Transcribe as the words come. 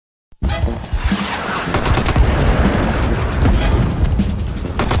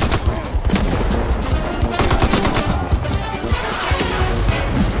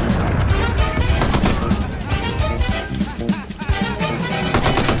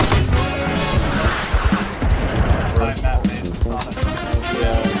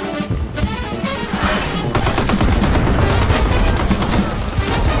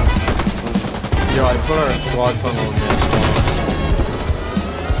put our squad tunnel in there.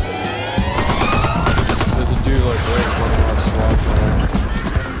 There's a dude like right in front of our squad tunnel.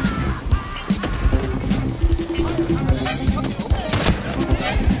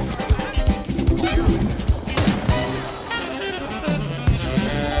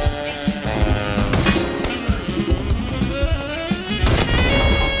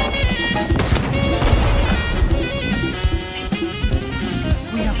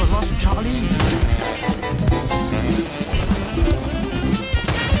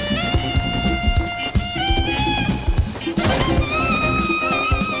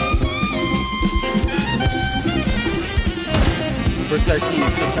 Protect E,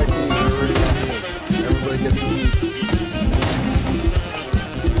 protect E, everybody gets E.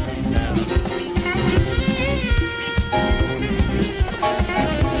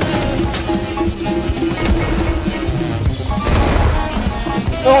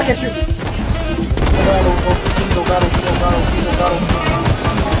 Oh, I can't shoot! No battle.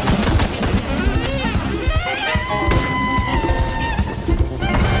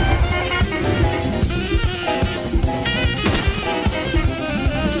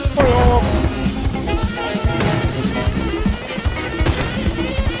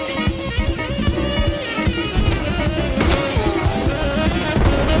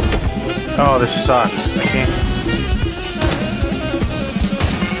 Oh, this sucks. I can't.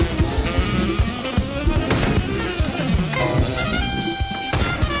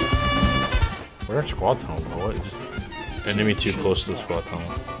 Where's our squad tunnel? What? Just enemy too close to the squad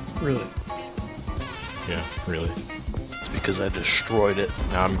tunnel. Really? Yeah, really. It's because I destroyed it.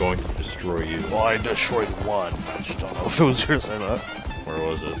 Now I'm going to destroy you. Well, I destroyed one. I just don't know if it was yours or not. Where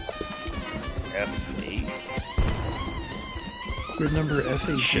was it? F8. Grid number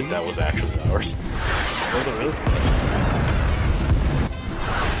F8. Shit, that was actually ours. Was it really?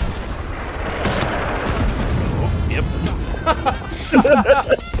 Oh, yep.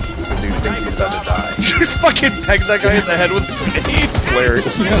 Dude thinks he's about to die. You fucking pegged that guy in the head with the grenade.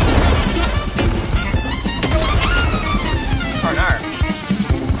 Hilarious.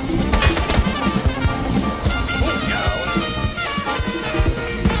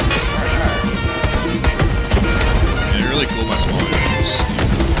 Yeah, really cool my small videos.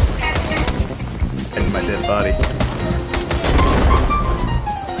 And my dead body.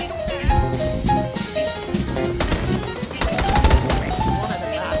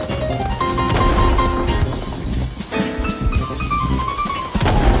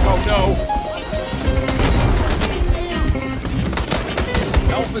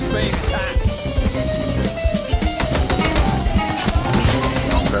 Alpha's being attacked.